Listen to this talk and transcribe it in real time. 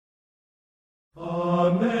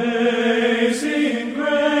Amazing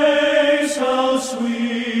grace, how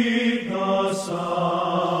sweet the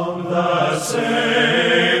sound that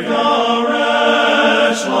saved a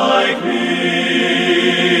wretch like me.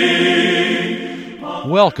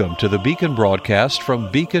 Welcome to the Beacon broadcast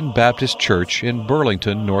from Beacon Baptist Church in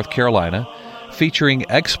Burlington, North Carolina, featuring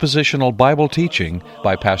expositional Bible teaching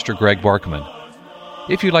by Pastor Greg Barkman.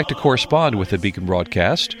 If you'd like to correspond with the Beacon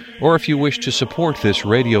broadcast, or if you wish to support this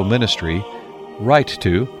radio ministry, write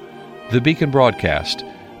to the Beacon Broadcast,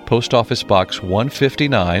 Post Office Box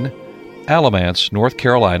 159, Alamance, North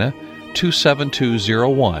Carolina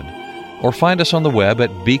 27201, or find us on the web at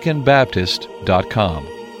beaconbaptist.com.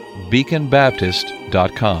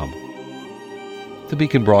 beaconbaptist.com. The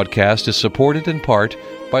Beacon broadcast is supported in part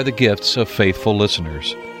by the gifts of faithful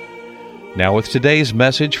listeners. Now with today's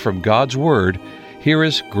message from God's Word, here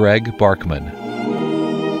is Greg Barkman.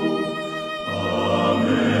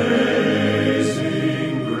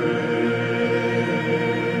 Amazing grace.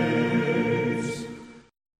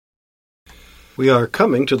 We are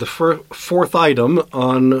coming to the fourth item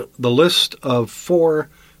on the list of 4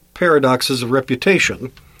 paradoxes of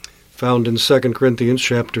reputation found in 2 Corinthians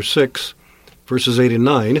chapter 6, verses 8 and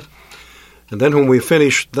 9. And then when we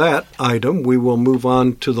finish that item, we will move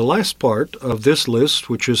on to the last part of this list,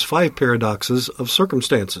 which is 5 paradoxes of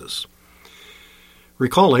circumstances.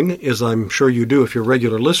 Recalling, as I'm sure you do if you're a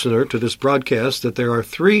regular listener to this broadcast, that there are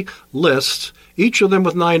 3 lists, each of them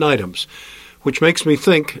with 9 items, which makes me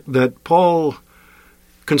think that Paul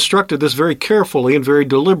constructed this very carefully and very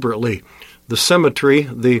deliberately. The symmetry,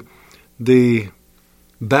 the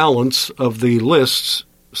balance of the lists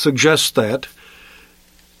suggests that.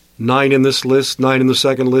 9 in this list, 9 in the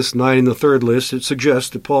second list, 9 in the third list. It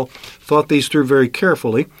suggests that Paul thought these through very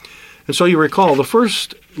carefully. And so you recall the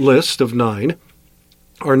first list of 9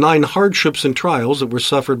 are 9 hardships and trials that were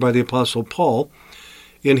suffered by the Apostle Paul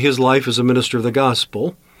in his life as a minister of the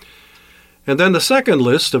gospel. And then the second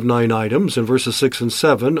list of 9 items in verses 6 and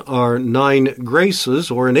 7 are 9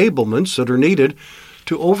 graces or enablements that are needed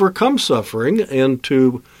to overcome suffering and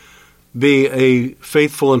to be a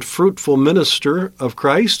faithful and fruitful minister of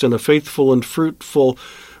Christ and a faithful and fruitful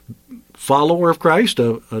follower of Christ,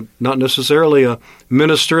 not necessarily a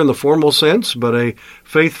minister in the formal sense, but a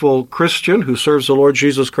faithful Christian who serves the Lord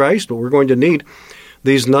Jesus Christ. But we're going to need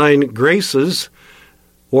these 9 graces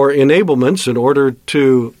or enablements in order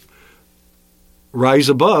to rise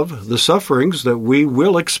above the sufferings that we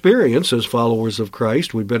will experience as followers of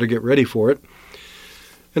Christ. We better get ready for it.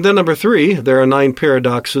 And then number 3, there are 9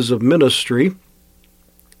 paradoxes of ministry,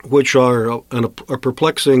 which are a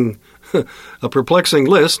perplexing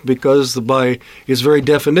list, because by its very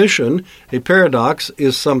definition, a paradox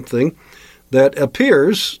is something that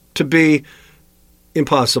appears to be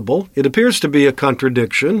impossible. It appears to be a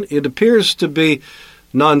contradiction. It appears to be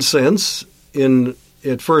nonsense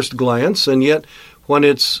at first glance, and yet when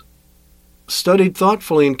it's studied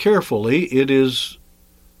thoughtfully and carefully, it is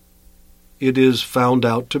found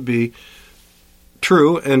out to be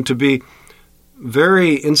true and to be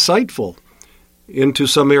very insightful into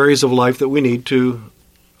some areas of life that we need to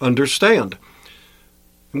understand.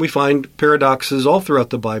 And we find paradoxes all throughout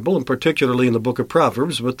the Bible, and particularly in the book of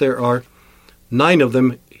Proverbs, but there are 9 of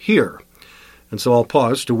them here. And so I'll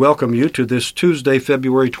pause to welcome you to this Tuesday,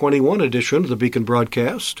 February 21 edition of the Beacon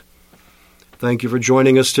Broadcast. Thank you for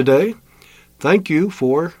joining us today. Thank you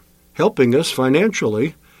for helping us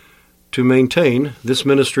financially to maintain this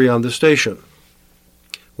ministry on the station.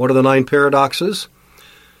 What are the 9 paradoxes?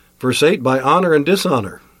 Verse 8, by honor and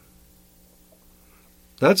dishonor.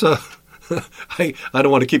 That's I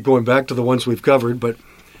don't want to keep going back to the ones we've covered, but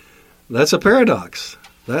that's a paradox.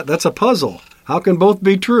 That's a puzzle. How can both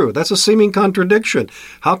be true? That's a seeming contradiction.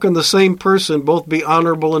 How can the same person both be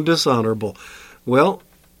honorable and dishonorable? Well,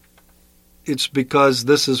 it's because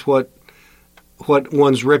this is what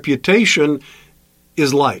one's reputation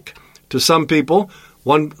is like. To some people,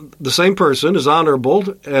 the same person is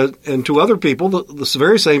honorable, and to other people, the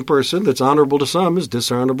very same person that's honorable to some is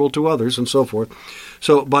dishonorable to others, and so forth.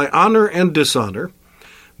 So by honor and dishonor,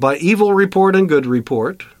 by evil report and good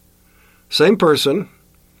report, same person,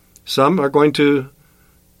 some are going to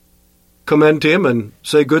commend him and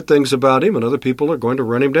say good things about him, and other people are going to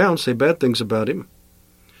run him down, say bad things about him.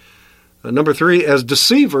 Number 3, as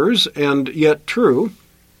deceivers and yet true,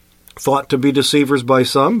 thought to be deceivers by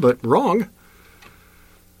some, but wrong.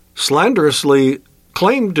 Slanderously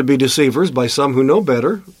claimed to be deceivers by some who know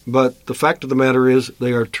better, but the fact of the matter is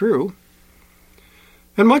they are true.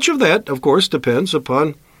 And much of that, of course, depends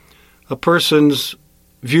upon a person's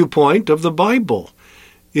viewpoint of the Bible.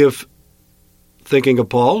 If thinking of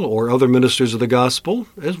Paul or other ministers of the gospel,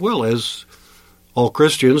 as well as all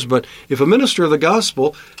Christians, but if a minister of the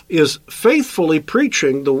gospel is faithfully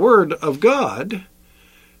preaching the Word of God,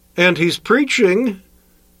 and he's preaching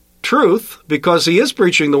truth, because he is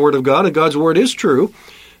preaching the Word of God, and God's Word is true,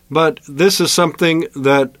 but this is something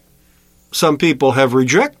that some people have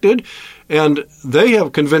rejected, and they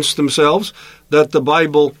have convinced themselves that the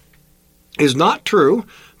Bible is not true,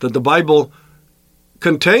 that the Bible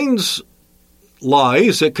contains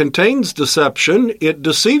lies, it contains deception, it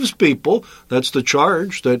deceives people. That's the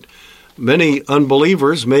charge that many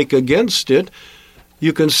unbelievers make against it.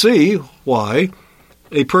 You can see why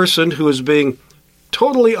a person who is being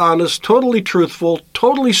totally honest, totally truthful,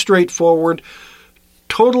 totally straightforward,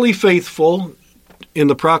 totally faithful in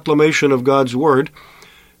the proclamation of God's Word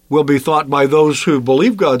will be thought by those who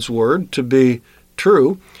believe God's Word to be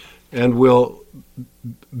true, and will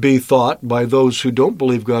be thought by those who don't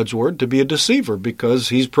believe God's Word to be a deceiver, because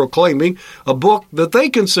he's proclaiming a book that they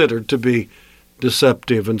consider to be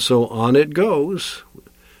deceptive, and so on it goes.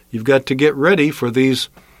 You've got to get ready for these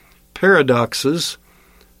paradoxes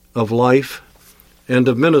of life and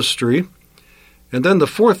of ministry. And then the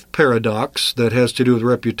fourth paradox that has to do with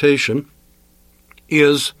reputation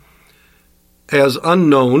is as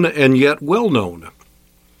unknown and yet well-known.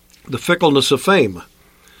 The fickleness of fame.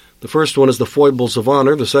 The first one is the foibles of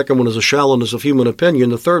honor. The second one is the shallowness of human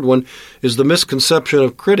opinion. The third one is the misconception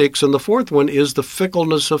of critics. And the fourth one is the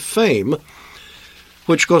fickleness of fame,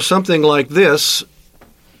 which goes something like this.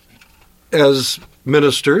 As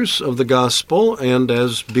ministers of the gospel and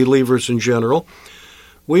as believers in general,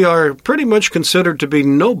 we are pretty much considered to be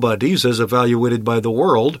nobodies as evaluated by the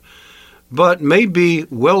world, but may be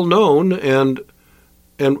well known and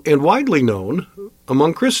widely known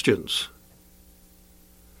among Christians.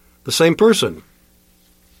 The same person,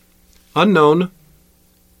 unknown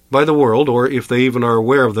by the world, or if they even are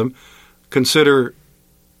aware of them, consider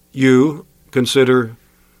you, consider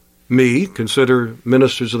me, consider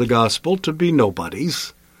ministers of the gospel to be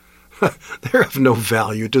nobodies. They're of no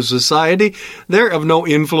value to society. They're of no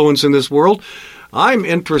influence in this world. I'm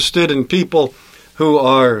interested in people who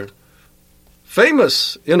are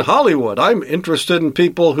famous in Hollywood. I'm interested in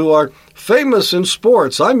people who are famous in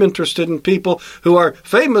sports. I'm interested in people who are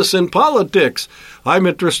famous in politics. I'm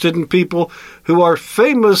interested in people who are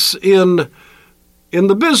famous in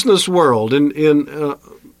the business world, in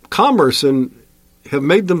commerce, and have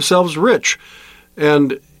made themselves rich.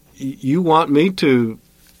 And you want me to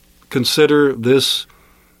consider this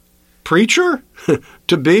preacher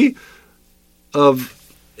to be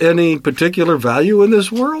of any particular value in this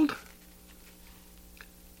world?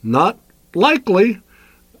 Not likely.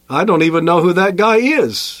 I don't even know who that guy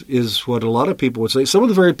is what a lot of people would say. Some of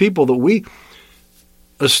the very people that we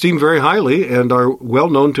esteem very highly and are well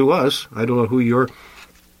known to us, I don't know who your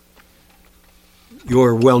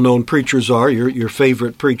well-known preachers are, your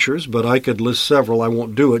favorite preachers, but I could list several. I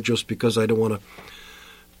won't do it just because I don't want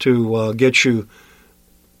to get you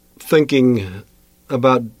thinking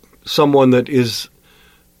about someone that is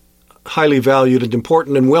highly valued and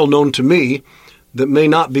important and well-known to me that may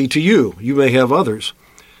not be to you. You may have others.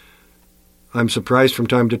 I'm surprised from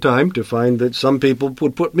time to time to find that some people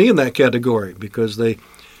would put me in that category because they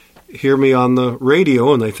hear me on the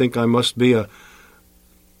radio and they think I must be a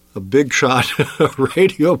big shot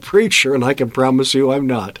radio preacher, and I can promise you I'm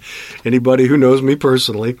not. Anybody who knows me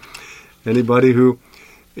personally, anybody who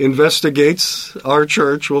investigates our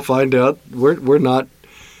church will find out we're not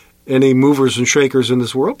any movers and shakers in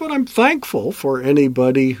this world, but I'm thankful for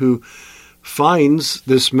anybody who finds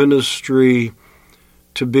this ministry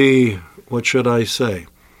to be, what should I say,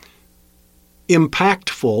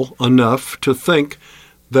 impactful enough to think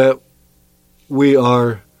that we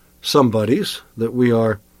are somebodies, that we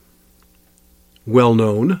are well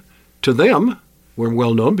known. To them, we're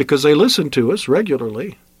well known because they listen to us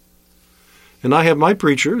regularly. And I have my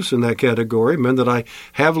preachers in that category, men that I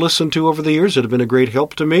have listened to over the years that have been a great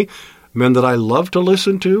help to me, men that I love to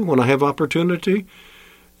listen to when I have opportunity.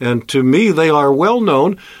 And to me, they are well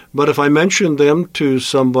known, but if I mention them to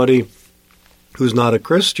somebody who's not a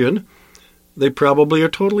Christian, they probably are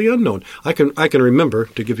totally unknown. I can remember,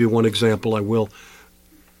 to give you one example, I will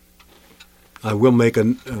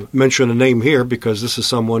mention a name here because this is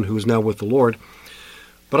someone who is now with the Lord.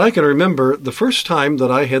 But I can remember the first time that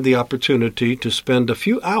I had the opportunity to spend a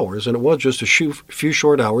few hours, and it was just a few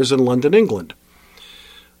short hours, in London, England.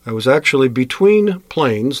 I was actually between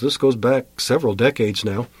planes. This goes back several decades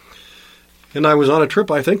now. And I was on a trip,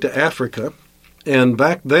 I think, to Africa. And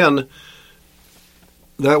back then,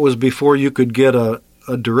 that was before you could get a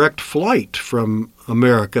direct flight from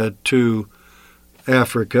America to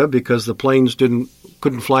Africa because the planes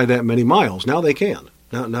couldn't fly that many miles. Now they can.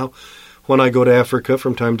 Now when I go to Africa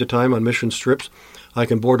from time to time on mission trips, I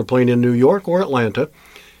can board a plane in New York or Atlanta,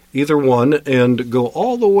 either one, and go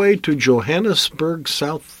all the way to Johannesburg,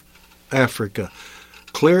 South Africa,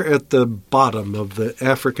 clear at the bottom of the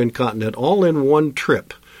African continent, all in one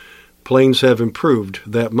trip. Planes have improved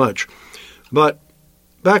that much. But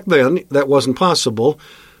back then, that wasn't possible,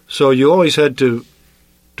 so you always had to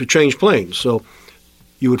change planes. So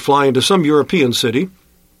you would fly into some European city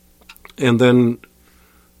and then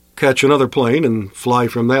catch another plane and fly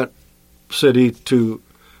from that city to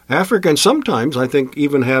Africa, and sometimes I think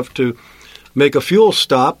even have to make a fuel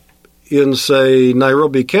stop in, say,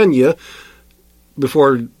 Nairobi, Kenya,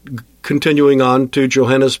 before continuing on to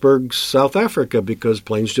Johannesburg, South Africa, because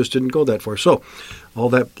planes just didn't go that far. So, all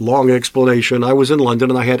that long explanation, I was in London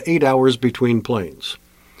and I had 8 hours between planes.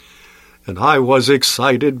 And I was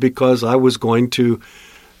excited because I was going to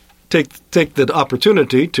take the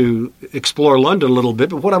opportunity to explore London a little bit.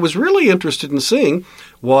 But what I was really interested in seeing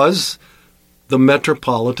was the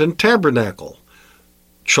Metropolitan Tabernacle,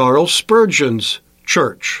 Charles Spurgeon's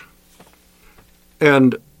church.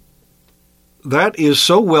 And that is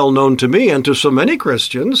so well known to me and to so many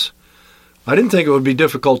Christians. I didn't think it would be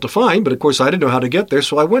difficult to find, but of course I didn't know how to get there.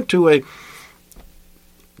 So I went to a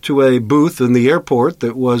booth in the airport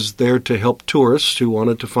that was there to help tourists who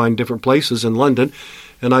wanted to find different places in London.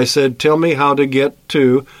 And I said, "Tell me how to get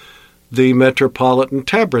to the Metropolitan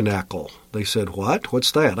Tabernacle." They said, "What?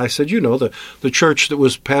 What's that?" I said, the church that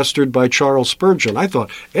was pastored by Charles Spurgeon. I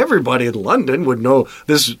thought everybody in London would know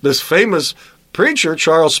this famous preacher,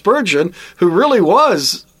 Charles Spurgeon, who really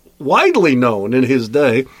was widely known in his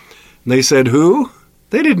day. And they said, "Who?"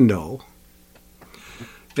 They didn't know.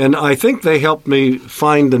 And I think they helped me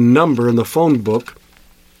find the number in the phone book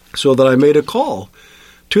so that I made a call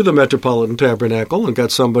to the Metropolitan Tabernacle and got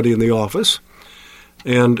somebody in the office.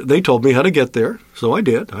 And they told me how to get there, so I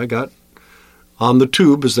did. I got on the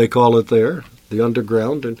tube, as they call it there, the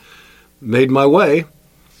underground, and made my way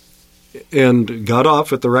and got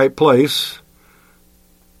off at the right place.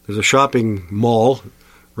 There's a shopping mall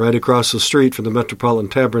right across the street from the Metropolitan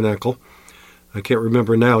Tabernacle. I can't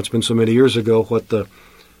remember now, it's been so many years ago, what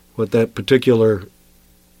that particular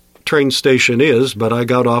train station is, but I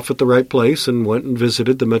got off at the right place and went and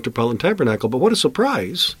visited the Metropolitan Tabernacle. But what a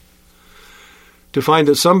surprise to find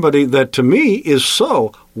that somebody that to me is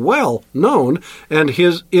so well known and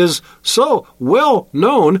is so well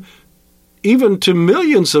known even to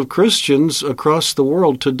millions of Christians across the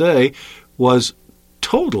world today was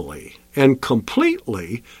totally and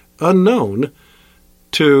completely unknown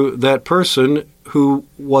to that person who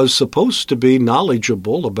was supposed to be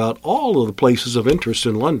knowledgeable about all of the places of interest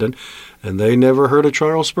in London, and they never heard of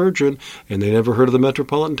Charles Spurgeon, and they never heard of the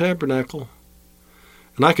Metropolitan Tabernacle.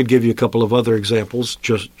 And I could give you a couple of other examples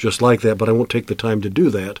just like that, but I won't take the time to do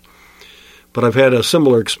that. But I've had a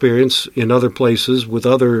similar experience in other places with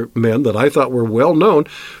other men that I thought were well known.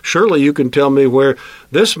 Surely you can tell me where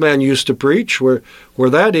this man used to preach, where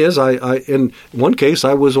that is. I in one case,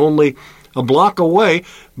 I was only a block away,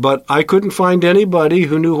 but I couldn't find anybody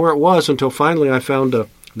who knew where it was until finally I found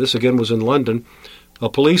this again was in London, a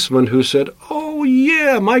policeman who said, "Oh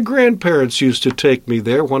yeah, my grandparents used to take me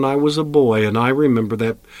there when I was a boy, and I remember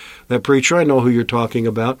that preacher. I know who you're talking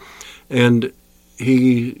about." And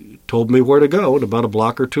he told me where to go, and about a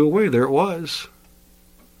block or two away, there it was.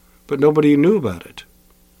 But nobody knew about it.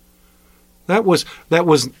 That was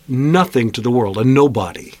nothing to the world, a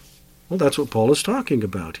nobody. Well, that's what Paul is talking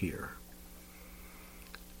about here.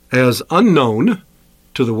 As unknown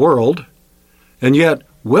to the world, and yet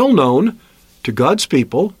well known to God's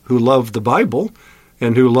people who love the Bible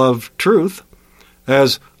and who love truth,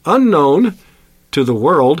 as unknown to the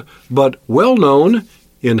world, but well known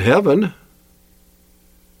in heaven.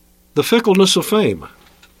 The fickleness of fame.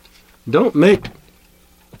 Don't make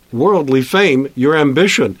worldly fame your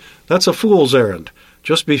ambition. That's a fool's errand.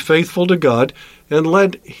 Just be faithful to God and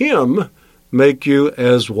let Him make you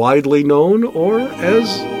as widely known or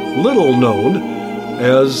as little known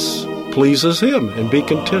as pleases Him, and be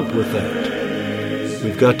content with that.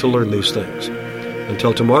 We've got to learn these things.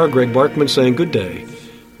 Until tomorrow, Greg Barkman saying good day.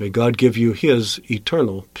 May God give you His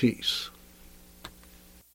eternal peace.